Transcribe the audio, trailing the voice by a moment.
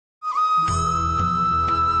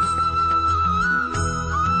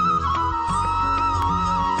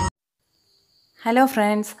Hello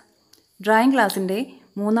friends, drawing ക്ലാസ്സിൻ്റെ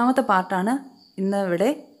മൂന്നാമത്തെ പാർട്ടാണ് ഇന്ന് ഇവിടെ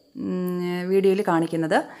വീഡിയോയിൽ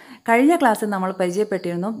കാണിക്കുന്നത്. കഴിഞ്ഞ ക്ലാസ്സിൽ നമ്മൾ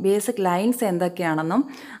പരിചയപ്പെട്ടിരുന്നു ബേസിക് ലൈൻസ് എന്തൊക്കെയാണെന്നും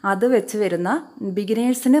അത് വെച്ച് വരുന്ന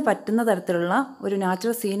ബിഗിനേഴ്സിന് പറ്റുന്ന തരത്തിലുള്ള ഒരു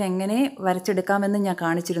നാച്ചുറൽ സീൻ എങ്ങനെ വരച്ചെടുക്കാമെന്നും ഞാൻ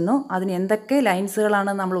കാണിച്ചിരുന്നു. അതിന് എന്തൊക്കെ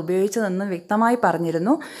ലൈൻസുകളാണ് നമ്മൾ ഉപയോഗിച്ചതെന്ന് വ്യക്തമായി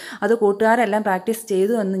പറഞ്ഞിരുന്നു. അത് കൂട്ടുകാരെല്ലാം പ്രാക്ടീസ്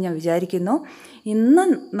ചെയ്തു എന്ന് ഞാൻ വിചാരിക്കുന്നു. ഇന്ന്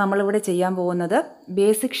നമ്മളിവിടെ ചെയ്യാൻ പോകുന്നത്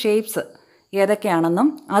ബേസിക് ഷേപ്സ് ഏതൊക്കെയാണെന്നും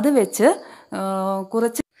അത് വെച്ച്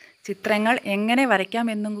കുറച്ച് ചിത്രങ്ങൾ എങ്ങനെ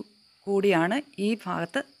വരയ്ക്കാമെന്നും കൂടിയാണ് ഈ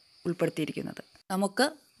ഭാഗത്ത് ഉൾപ്പെടുത്തിയിരിക്കുന്നത്. നമുക്ക്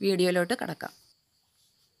വീഡിയോയിലോട്ട് കടക്കാം.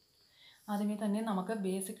 ആദ്യമേ തന്നെ നമുക്ക്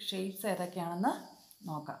ബേസിക് ഷേപ്സ് ഏതൊക്കെയാണെന്ന്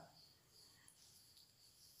നോക്കാം.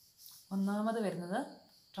 ഒന്നാമത് വരുന്നത്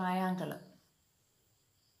ട്രയാങ്കിള്.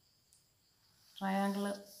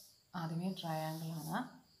 ആദ്യമേ ട്രയാങ്കിളാണ്.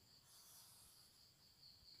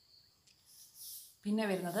 പിന്നെ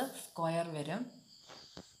വരുന്നത് സ്ക്വയർ വരും.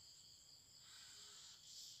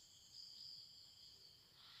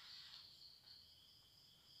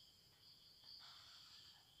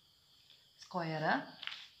 സ്ക്വയർ.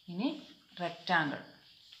 ഇനി റെക്റ്റാങ്കിൾ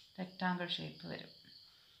ഷേപ്പ് വരും.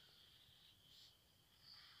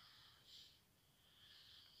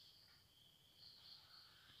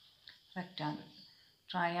 Rectangle,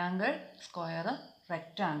 triangle, square,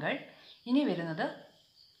 rectangle. ഇനി വരുന്നത്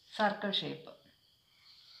സർക്കിൾ ഷേപ്പ്.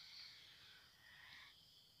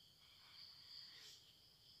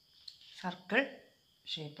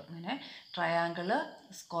 അങ്ങനെ ട്രയാങ്കിള്,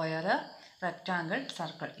 സ്ക്വയർ, റെക്റ്റാങ്കിൾ,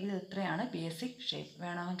 സർക്കിൾ, ഇത് ഇത്രയാണ് ബേസിക് ഷേപ്പ്.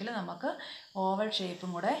 വേണമെങ്കിൽ നമുക്ക് ഓവൽ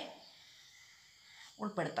ഷേപ്പും കൂടെ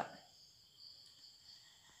ഉൾപ്പെടുത്താം.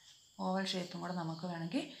 നമുക്ക്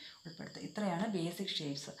വേണമെങ്കിൽ ഉൾപ്പെടുത്താം. ഇത്രയാണ് ബേസിക്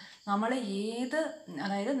ഷേപ്സ്.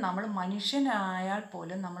 അതായത് നമ്മൾ മനുഷ്യനായാൽ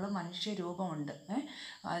പോലും നമ്മൾ മനുഷ്യരൂപമുണ്ട്.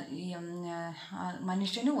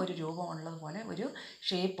 മനുഷ്യനും ഒരു രൂപമുള്ളതുപോലെ ഒരു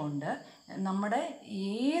ഷേപ്പുണ്ട്. നമ്മുടെ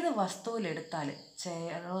ഏത് വസ്തുവിലെടുത്താലും,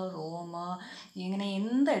 ചെയർ, റൂം, ഇങ്ങനെ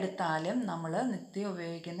എന്തെടുത്താലും നമ്മൾ നിത്യം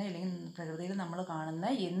ഉപയോഗിക്കുന്ന അല്ലെങ്കിൽ പ്രകൃതിയിൽ നമ്മൾ കാണുന്ന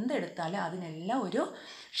എന്തെടുത്താലും അതിനെല്ലാം ഒരു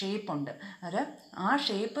ഷേപ്പുണ്ട്. അത് ആ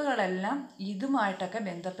ഷേപ്പുകളെല്ലാം ഇതുമായിട്ടൊക്കെ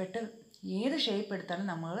ബന്ധപ്പെട്ട് ഏത് ഷേപ്പ് എടുത്താലും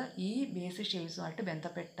നമ്മൾ ഈ ബേസിക് ഷേപ്സുമായിട്ട്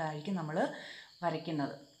ബന്ധപ്പെട്ടായിരിക്കും നമ്മൾ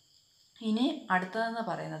വരയ്ക്കുന്നത്. ഇനി അടുത്തതെന്ന്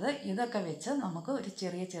പറയുന്നത് ഇതൊക്കെ വെച്ച് നമുക്ക് ഒരു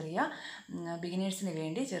ചെറിയ ബിഗിനേഴ്സിന്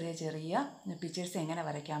വേണ്ടി ചെറിയ പിക്ചേഴ്സ് എങ്ങനെ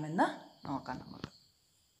വരയ്ക്കാമെന്ന് നോക്കാം.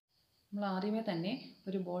 നമ്മൾ ആദ്യമേ തന്നെ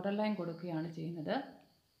ഒരു ബോർഡർ ലൈൻ കൊടുക്കുകയാണ് ചെയ്യുന്നത്.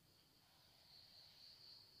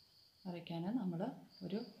 വരയ്ക്കാൻ നമ്മൾ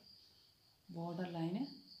ഒരു ബോർഡർ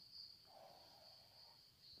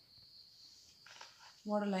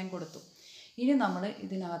ലൈൻ കൊടുത്തു. ഇനി നമ്മൾ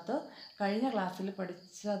ഇതിനകത്ത് കഴിഞ്ഞ ക്ലാസ്സിൽ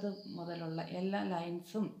പഠിച്ചത് മുതലുള്ള എല്ലാ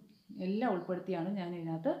ലൈൻസും എല്ലാം ഉൾപ്പെടുത്തിയാണ് ഞാൻ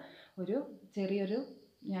ഇതിനകത്ത് ഒരു ചെറിയൊരു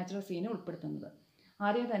നാച്ചുറൽ സീന് ഉൾപ്പെടുത്തുന്നത്.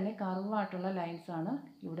 ആദ്യം തന്നെ കർവായിട്ടുള്ള ലൈൻസാണ്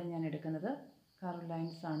ഇവിടെ ഞാൻ എടുക്കുന്നത്. കർവ്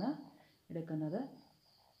ലൈൻസാണ് എടുക്കുന്നത്.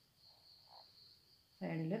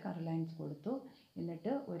 സൈഡിൽ കർവ് ലൈൻസ് കൊടുത്തു.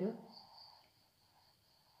 എന്നിട്ട് ഒരു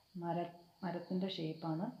മരത്തിൻ്റെ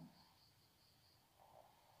ഷേപ്പാണ്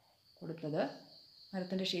കൊടുത്തത്.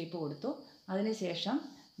 മരത്തിൻ്റെ ഷേപ്പ് കൊടുത്തു. അതിനുശേഷം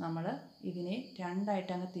നമ്മൾ ഇതിനെ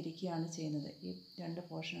രണ്ടായിട്ട് അങ്ങ് തിരിക്കുകയാണ് ചെയ്യുന്നത്. ഈ രണ്ട്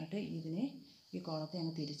പോർഷനായിട്ട് ഈ കോളത്തെ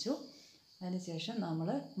അങ്ങ് തിരിച്ചു. അതിനുശേഷം നമ്മൾ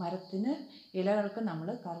ഇലകൾക്ക് നമ്മൾ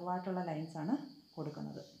കർവായിട്ടുള്ള ലൈൻസാണ്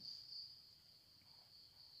കൊടുക്കുന്നത്.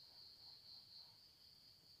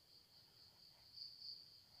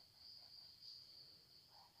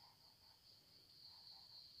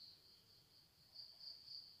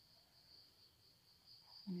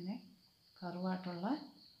 അങ്ങനെ കർവായിട്ടുള്ള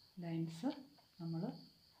ലൈൻസ് നമ്മൾ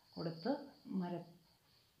കൊടുത്ത്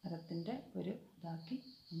മരത്തിൻ്റെ ഒരു ഇതാക്കി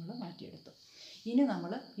നമ്മൾ മാറ്റിയെടുത്തു. ഇനി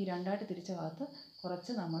നമ്മൾ ഈ രണ്ടായിട്ട് തിരിച്ച ഭാഗത്ത്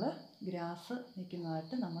കുറച്ച് നമ്മൾ ഗ്രാസ്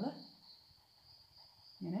നിൽക്കുന്നതായിട്ട് നമ്മൾ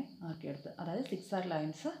ഇങ്ങനെ ആക്കിയെടുത്ത്, അതായത് സിക്സാഗ്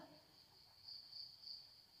ലൈൻസ്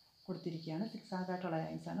കൊടുത്തിരിക്കുകയാണ്. സിക്സാഗായിട്ടുള്ള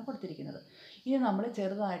ലൈൻസാണ് കൊടുത്തിരിക്കുന്നത്. ഇനി നമ്മൾ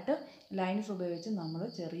ചെറുതായിട്ട് ലൈൻസ് ഉപയോഗിച്ച് നമ്മൾ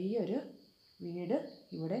ചെറിയൊരു വീട്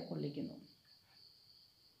ഇവിടെ കൊള്ളിക്കുന്നു.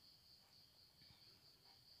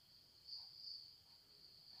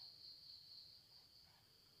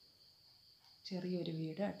 ചെറിയൊരു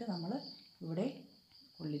വീടായിട്ട് നമ്മൾ ഇവിടെ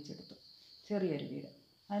കൊള്ളിച്ചെടുത്തു. ചെറിയൊരു വീട്.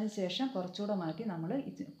 അതിനുശേഷം കുറച്ചുകൂടെ മാറ്റി നമ്മൾ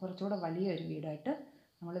കുറച്ചുകൂടെ വലിയൊരു വീടായിട്ട്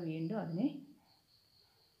നമ്മൾ വീണ്ടും അതിനെ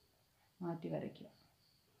മാറ്റി വരയ്ക്കുക.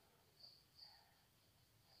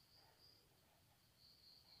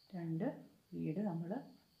 രണ്ട് വീട് നമ്മൾ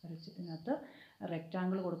വരച്ച് ഇതിനകത്ത്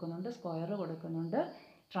റെക്റ്റാങ്കിൾ കൊടുക്കുന്നുണ്ട്, സ്ക്വയർ കൊടുക്കുന്നുണ്ട്,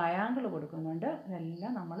 ട്രയാങ്കിൾ കൊടുക്കുന്നുണ്ട്.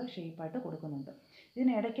 ഇതെല്ലാം നമ്മൾ ഷേപ്പായിട്ട് കൊടുക്കുന്നുണ്ട്.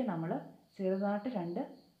 ഇതിനിടയ്ക്ക് നമ്മൾ ചെറുതായിട്ട് രണ്ട്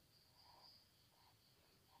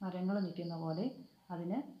മരങ്ങൾ നിൽക്കുന്ന പോലെ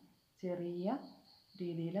അതിന് ചെറിയ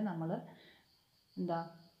രീതിയിൽ നമ്മൾ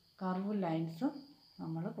കർവ് ലൈൻസും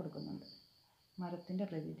നമ്മൾ കൊടുക്കുന്നുണ്ട്. മരത്തിൻ്റെ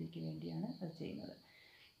പ്രതീതിക്ക് വേണ്ടിയാണ് അത് ചെയ്യുന്നത്.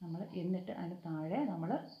 നമ്മൾ എന്നിട്ട് അതിന് താഴെ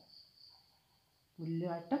നമ്മൾ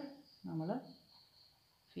പുല്ലായിട്ട് നമ്മൾ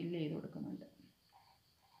ഫില്ല് ചെയ്ത് കൊടുക്കുന്നുണ്ട്.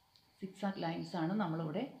 സിക്സാക് ലൈൻസാണ്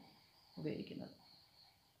നമ്മളിവിടെ ഉപയോഗിക്കുന്നത്.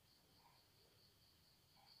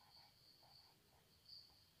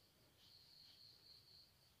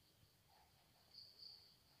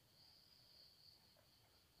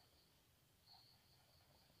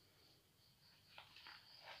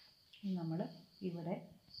 നമ്മൾ ഇവിടെ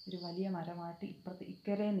ഒരു വലിയ മരമായിട്ട്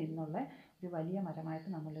ഇക്കരയിൽ നിന്നുള്ള ഒരു വലിയ മരമായിട്ട്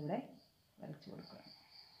നമ്മളിവിടെ വരച്ചു കൊടുക്കുക.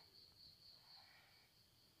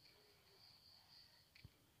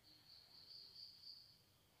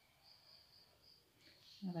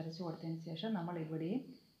 വരച്ചു കൊടുത്തതിന് ശേഷം നമ്മൾ ഇവിടെയും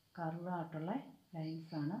കർവായിട്ടുള്ള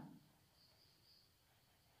ലൈൻസാണ്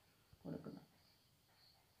കൊടുക്കുന്നത്.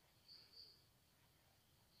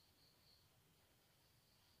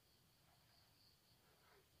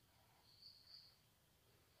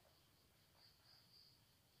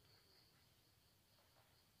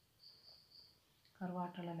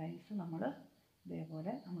 കർവായിട്ടുള്ള ലൈൻസ് നമ്മൾ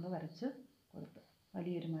ഇതേപോലെ നമ്മൾ വരച്ച് കൊടുത്തു.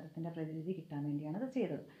 വലിയൊരു മരത്തിൻ്റെ പ്രതീതി കിട്ടാൻ വേണ്ടിയാണ് ഇത്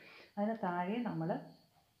ചെയ്തത്. അതിന് താഴെ നമ്മൾ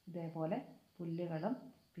ഇതേപോലെ പുല്ലുകളും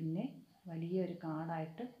പിന്നെ വലിയൊരു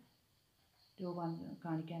കാടായിട്ട് രൂപം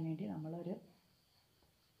കാണിക്കാൻ വേണ്ടി നമ്മളൊരു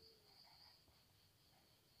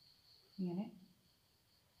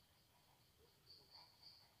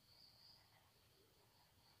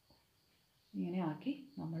ഇങ്ങനെ ആക്കി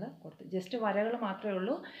നമ്മൾ കൊടുത്തു. ജസ്റ്റ് വരകൾ മാത്രമേ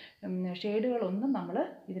ഉള്ളൂ, ഷെയ്ഡുകളൊന്നും നമ്മൾ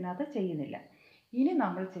ഇതിനകത്ത് ചെയ്യുന്നില്ല. ഇനി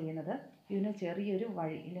നമ്മൾ ചെയ്യുന്നത് ഇതിന് ചെറിയൊരു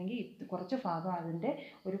വഴി ഇല്ലെങ്കിൽ കുറച്ച് ഭാഗം അതിൻ്റെ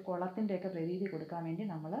ഒരു കുളത്തിൻ്റെയൊക്കെ പ്രതീതി കൊടുക്കാൻ വേണ്ടി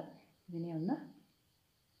നമ്മൾ ഇതിനെ ഒന്ന്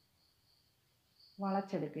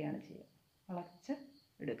വളച്ചെടുക്കുകയാണ് ചെയ്യുക.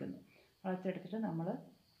 വളച്ചെടുത്തിട്ട് നമ്മൾ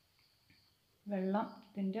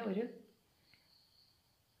വെള്ളത്തിൻ്റെ ഒരു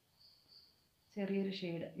ചെറിയൊരു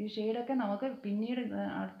ഷെയ്ഡ്, ഈ ഷെയ്ഡൊക്കെ നമുക്ക് പിന്നീട്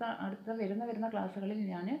അടുത്ത വരുന്ന ക്ലാസ്സുകളിൽ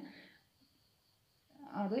ഞാൻ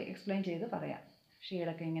അത് എക്സ്പ്ലെയിൻ ചെയ്ത് പറയാം.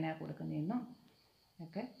 ഷെയ്ഡൊക്കെ എങ്ങനെയാണ് കൊടുക്കുന്നതെന്നും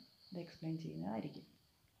ഒക്കെ ഇത് എക്സ്പ്ലെയിൻ ചെയ്യുന്നതായിരിക്കും.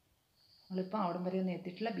 നമ്മളിപ്പോൾ അവിടം വരെ ഒന്നും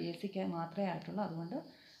എത്തിയിട്ടില്ല, ബേസിക് മാത്രമേ ആയിട്ടുള്ളൂ. അതുകൊണ്ട്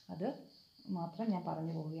അത് മാത്രം ഞാൻ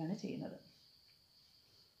പറഞ്ഞു പോവുകയാണ് ചെയ്യുന്നത്.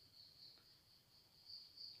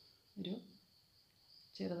 ഒരു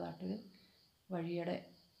ചെറുതായിട്ടൊരു വഴിയുടെ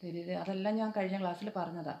പ്രതീതി, അതെല്ലാം ഞാൻ കഴിഞ്ഞ ക്ലാസ്സിൽ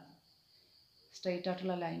പറഞ്ഞതാണ്. സ്ട്രെയിറ്റ്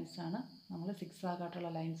ആയിട്ടുള്ള ലൈൻസാണ്. നമ്മൾ സിക്സാഗ് ആയിട്ടുള്ള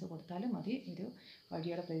ലൈൻസ് കൊടുത്താലും മതി, ഒരു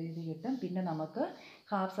വഴിയുടെ പ്രതീതി കിട്ടും. പിന്നെ നമുക്ക്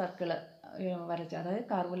ഹാഫ് സർക്കിൾ വരച്ച്, അതായത്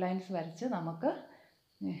കർവ് ലൈൻസ് വരച്ച് നമുക്ക്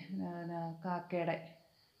കാക്കയുടെ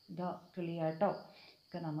ഇതോ കിളിയായിട്ടോ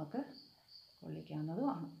ഒക്കെ നമുക്ക്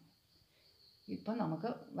കൊള്ളിക്കാവുന്നതുമാണ്. ഇപ്പം നമുക്ക്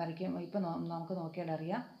നമുക്ക് നോക്കിയാൽ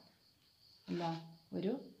അറിയാം, ഇല്ല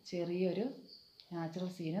ഒരു ചെറിയൊരു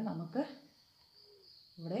നാച്ചുറൽ സീന് നമുക്ക്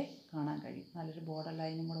ഇവിടെ കാണാൻ കഴിയും. നല്ലൊരു ബോർഡർ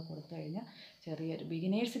ലൈനും കൂടെ കൊടുത്തു കഴിഞ്ഞാൽ ചെറിയൊരു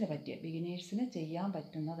ബിഗിനേഴ്സിന് ചെയ്യാൻ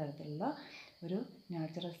പറ്റുന്ന തരത്തിലുള്ള ഒരു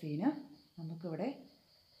നാച്ചുറൽ സീന് നമുക്കിവിടെ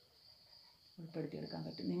ഉൾപ്പെടുത്തിയെടുക്കാൻ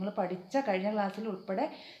പറ്റും. നിങ്ങൾ പഠിച്ച കഴിഞ്ഞ ക്ലാസ്സിൽ ഉൾപ്പെടെ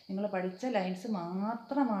നിങ്ങൾ പഠിച്ച ലൈൻസ്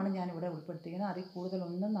മാത്രമാണ് ഞാനിവിടെ ഉൾപ്പെടുത്തിയിരിക്കുന്നത്. അതിൽ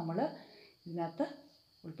കൂടുതലൊന്നും നമ്മൾ ഇതിനകത്ത്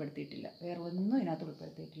ഉൾപ്പെടുത്തിയിട്ടില്ല, വേറെ ഒന്നും ഇതിനകത്ത്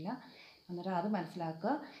ഉൾപ്പെടുത്തിയിട്ടില്ല. അന്നേരം അത്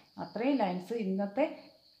മനസ്സിലാക്കുക. അത്രയും ലൈൻസ് ഇന്നത്തെ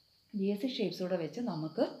ബേസിക് ഷേപ്സൂടെ വെച്ച്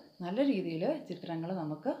നമുക്ക് നല്ല രീതിയിൽ ചിത്രങ്ങൾ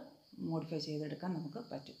നമുക്ക് മോഡിഫൈ ചെയ്തെടുക്കാൻ നമുക്ക്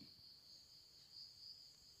പറ്റും.